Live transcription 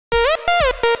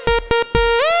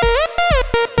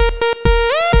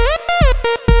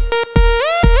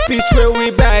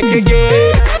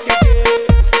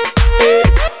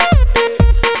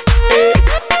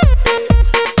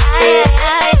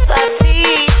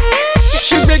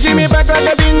me back like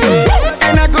a bingo,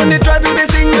 and I gonna try to be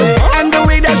single. And the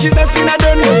way that she's dancing, I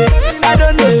don't know, I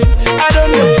don't know, I don't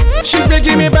know. She's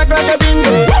making me back like a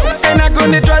bingo, and I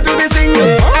gonna try to be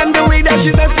single. And the way that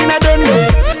she's dancing, I don't know,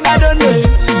 I don't know.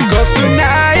 Cause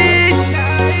tonight,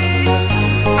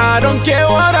 I don't care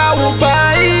what I will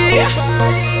buy,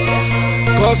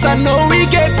 cause I know we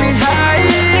getting high.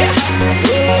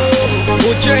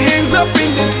 Put your hands up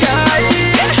in the sky,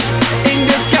 in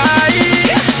the sky.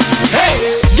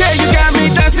 Hey, yeah, you got me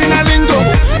dancing Alingo,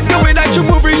 the way that you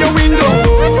move in your window.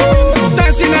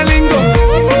 Dancing Alingo,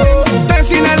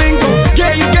 dancing Alingo.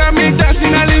 Yeah, you got me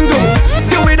dancing Alingo,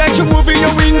 the way that you move in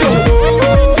your window.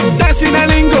 Dancing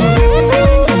Alingo,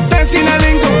 dancing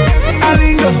Alingo,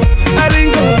 Alingo,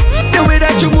 Alingo. The way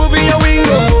that you move in your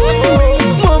window,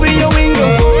 move in your window,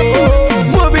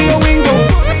 move in your window.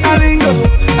 Alingo,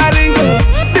 Alingo.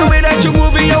 The way that you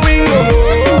move in your window,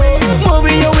 move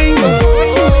in your window.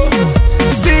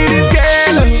 See this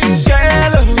girl,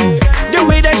 girl. The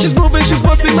way that she's moving, she's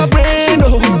busting my brain,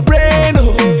 oh, brain,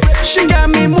 oh. She got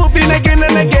me moving again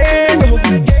and again, oh.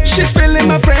 She's feeling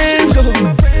my friends, oh.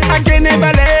 I can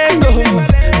never let go,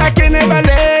 I can never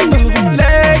let go,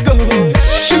 let go.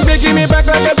 She's making me back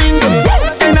like a bingo,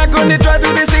 and I gonna try to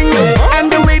be single.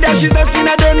 And the way that she's dancing,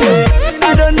 I don't know,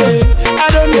 I don't know, I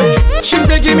don't know. She's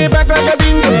making me back like a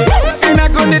bingo, and I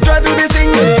gonna try to be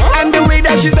single. And the way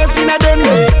that she's dancing, I don't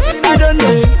know, I don't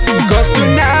know. Cause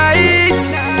tonight,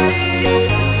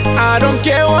 I don't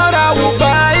care what I will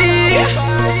buy,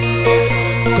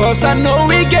 cause I know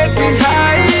we getting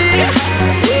high.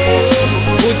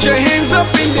 Put your hands up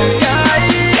in the sky,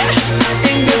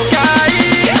 in the sky.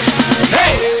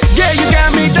 Hey, yeah, you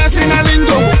got me dancing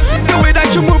Alingo, the way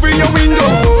that you move in your window.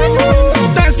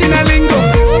 Dancing Alingo,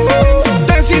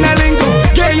 dancing Alingo.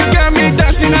 Yeah, you got me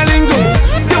dancing Alingo,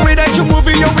 the way that you move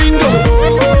in your window.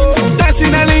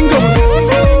 Dancing Alingo,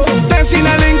 dancing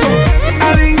Alingo,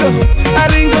 Alingo,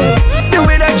 Alingo. The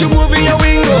way that you move in your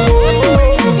window,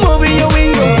 move in your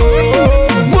window,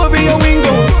 move in your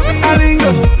window.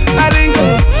 Alingo, Alingo.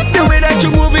 The way that you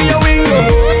move in your window,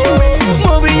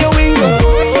 move in your window,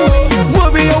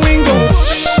 move in your window.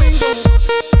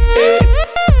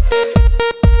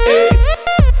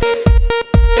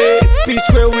 Peace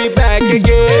where we back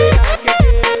again.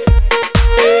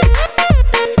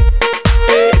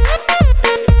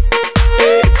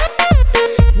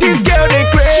 This girl they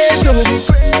crazy, oh.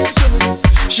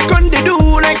 She couldn't do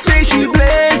like say she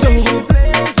blaze, oh.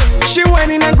 She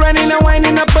whining and grinding and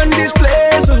winding up on this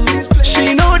place, oh.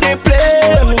 She know they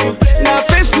play, oh. Now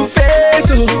face to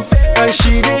face, oh. And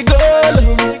she they go,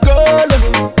 go.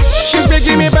 She's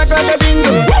making me back like a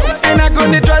bingo, and I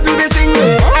gonna try to be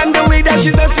single. And the way that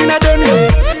she's dancing, I don't know,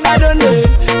 I don't know,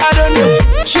 I don't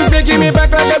know. She's making me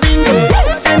back like a bingo,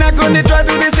 and I gonna try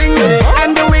to be single.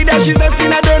 And the way that she's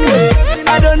dancing, I don't know,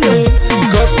 I don't know.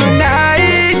 Cause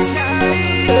tonight,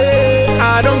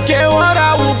 I don't care what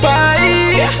I will buy,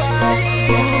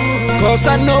 cause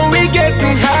I know we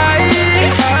getting high.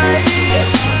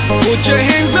 Put your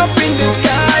hands up in the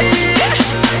sky,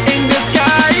 in the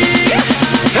sky.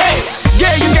 Hey,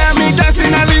 yeah, you got me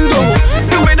dancing Alingo,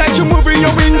 the way that you move in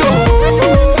your window.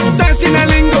 Dancing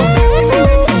Alingo,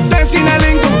 dancing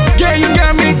Alingo. Yeah, you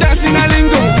got me dancing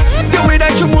Alingo, the way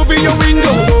that you move in your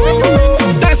window.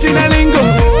 Dancing Alingo,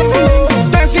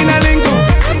 dancing Alingo,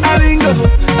 Alingo,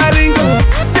 Alingo.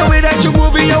 The way that you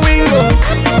move in your window,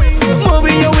 move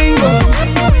in your window,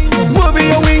 move in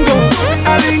your window.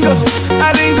 Alingo,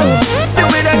 Alingo. The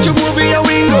way that you move in your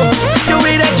window, the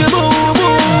way that you move,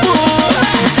 move, move.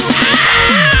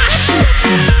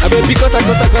 Ah! I baby kota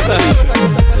kota kota.